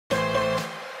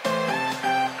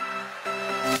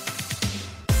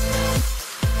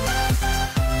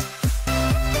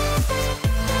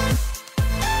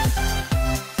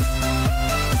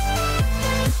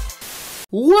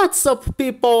What's up,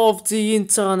 people of the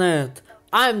internet?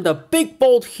 I'm the Big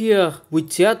Bold here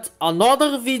with yet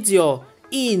another video.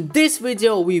 In this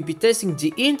video we'll be testing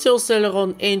the Intel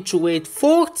Celeron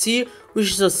N2840,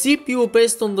 which is a CPU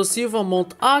based on the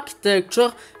Silvermont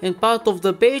architecture and part of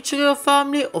the Bay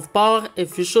family of power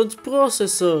efficient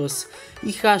processors.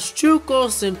 It has 2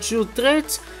 cores and 2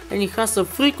 threads, and it has a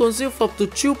frequency of up to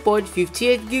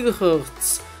 2.58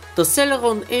 GHz. The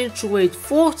Celeron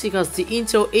N2840 has the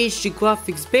Intel HD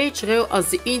graphics base rail as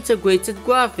the integrated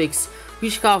graphics,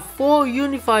 which have 4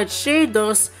 unified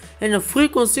shaders and a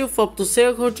frequency of up to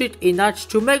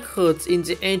 792 MHz in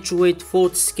the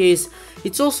N2840's case.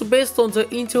 It's also based on the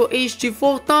Intel HD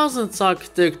 4000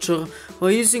 architecture, while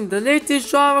using the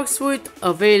latest driver suite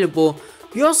available.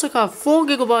 We also have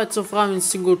 4GB of RAM in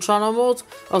single channel mode,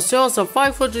 as well as a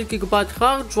 500GB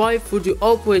hard drive for the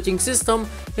operating system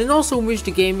and also in which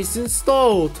the game is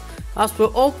installed. As per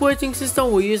operating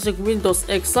system, we're using Windows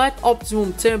X Lite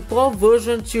Optimum 10 Pro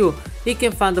version 2. You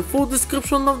can find the full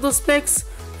description of the specs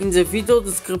in the video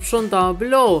description down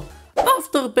below.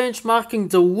 After benchmarking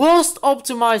the worst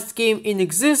optimized game in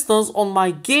existence on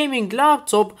my gaming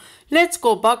laptop, let's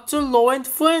go back to low-end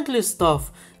friendly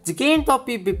stuff. The game that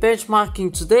we'll be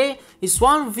benchmarking today is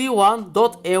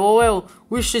 1v1.LOL,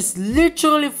 which is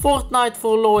literally Fortnite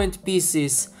for low-end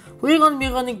PCs. We're gonna be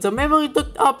running the memory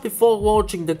duct up before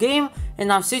launching the game,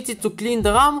 and I've set it to clean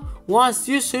the RAM once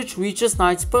usage reaches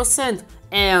 90%.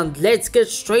 And let's get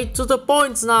straight to the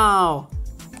point now!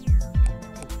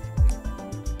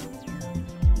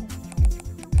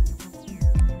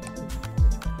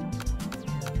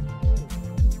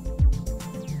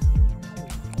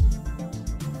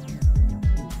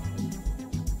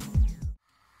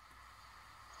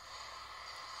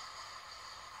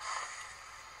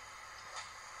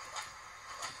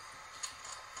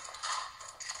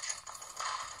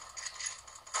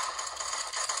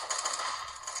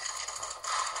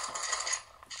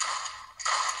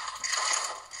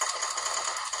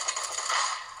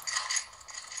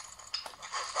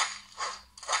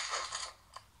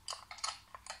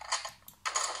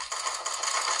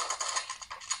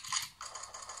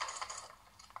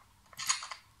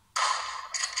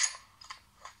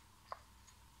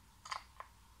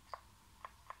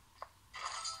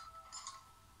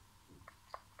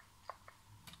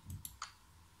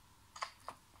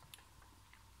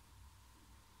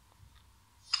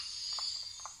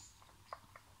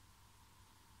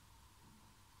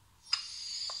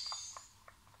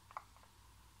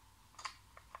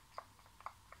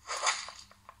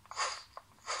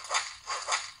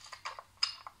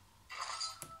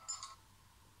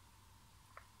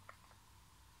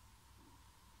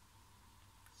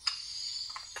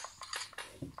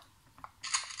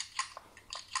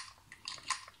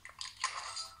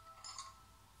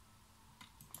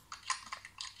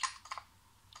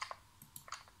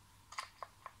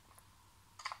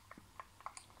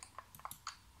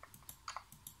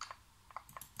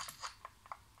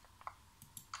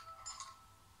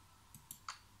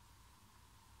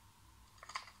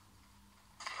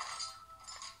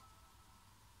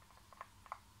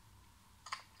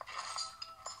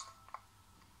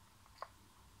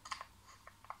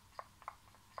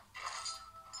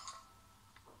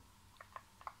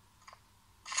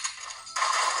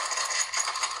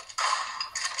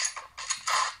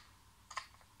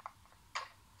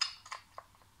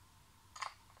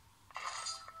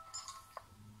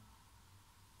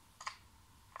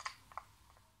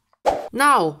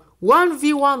 Now,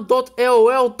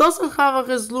 1v1.LOL doesn't have a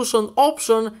resolution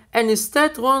option and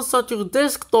instead runs at your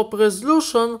desktop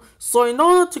resolution, so in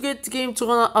order to get the game to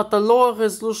run at a lower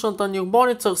resolution than your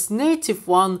monitor's native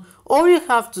one, all you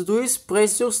have to do is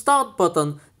press your start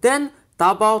button, then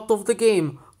tab out of the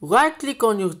game, right click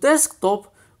on your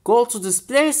desktop, go to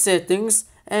display settings,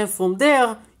 and from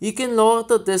there you can lower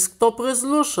the desktop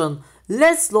resolution.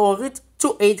 Let's lower it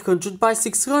to 800 by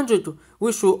 600,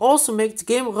 which will also make the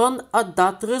game run at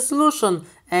that resolution,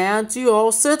 and you're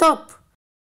all set up.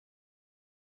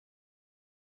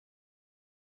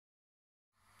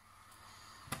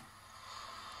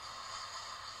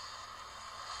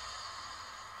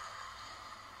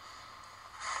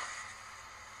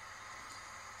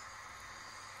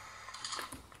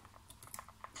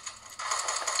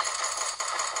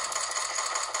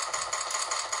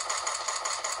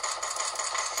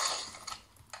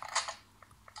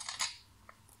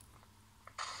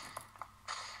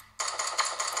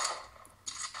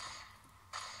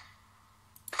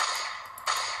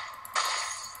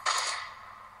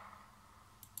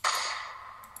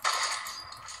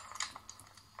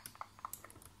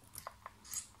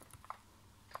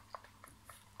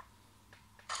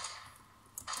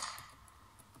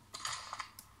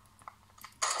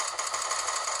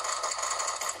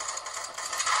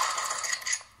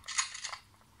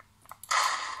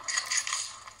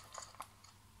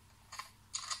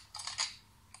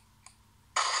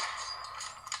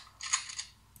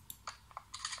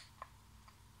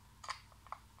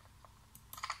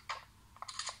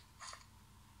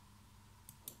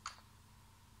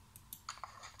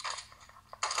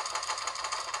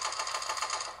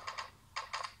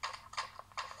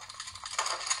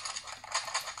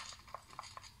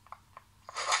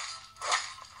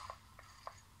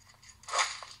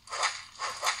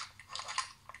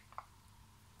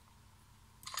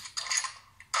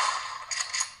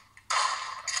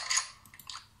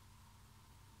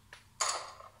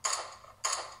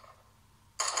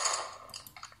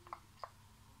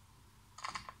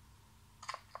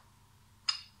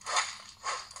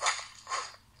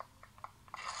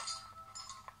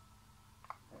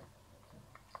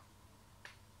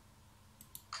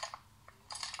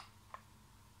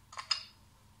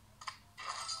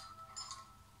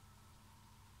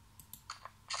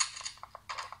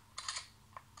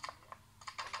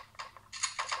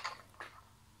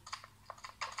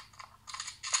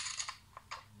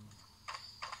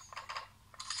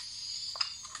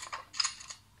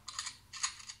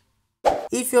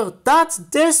 If you're that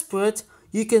desperate,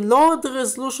 you can lower the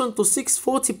resolution to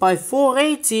 640 by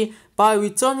 480 by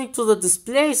returning to the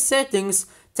display settings,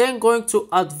 then going to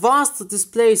advanced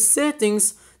display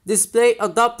settings, display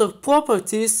adapter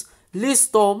properties, list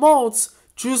store modes,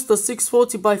 choose the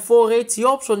 640 by 480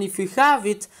 option if you have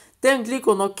it, then click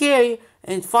on OK,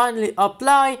 and finally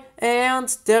apply,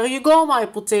 and there you go, my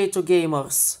potato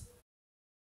gamers.